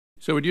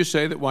So would you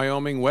say that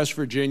Wyoming, West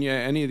Virginia,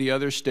 any of the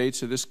other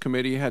states of this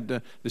committee had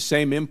the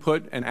same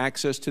input and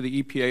access to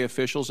the EPA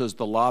officials as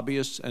the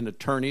lobbyists and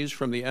attorneys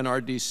from the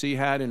NRDC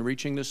had in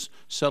reaching this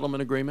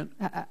settlement agreement?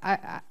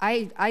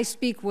 I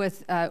speak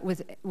with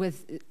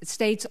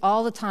states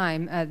all the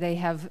time. They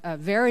have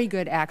very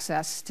good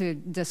access to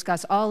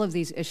discuss all of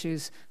these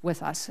issues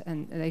with us,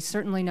 and they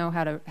certainly know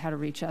how to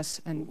reach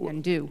us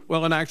and do.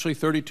 Well, and actually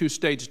 32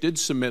 states did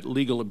submit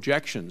legal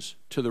objections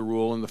to the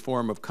rule in the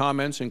form of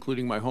comments,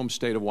 including my home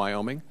state of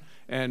Wyoming.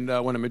 And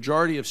when a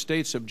majority of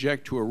states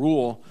object to a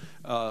rule,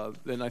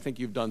 then I think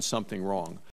you've done something wrong.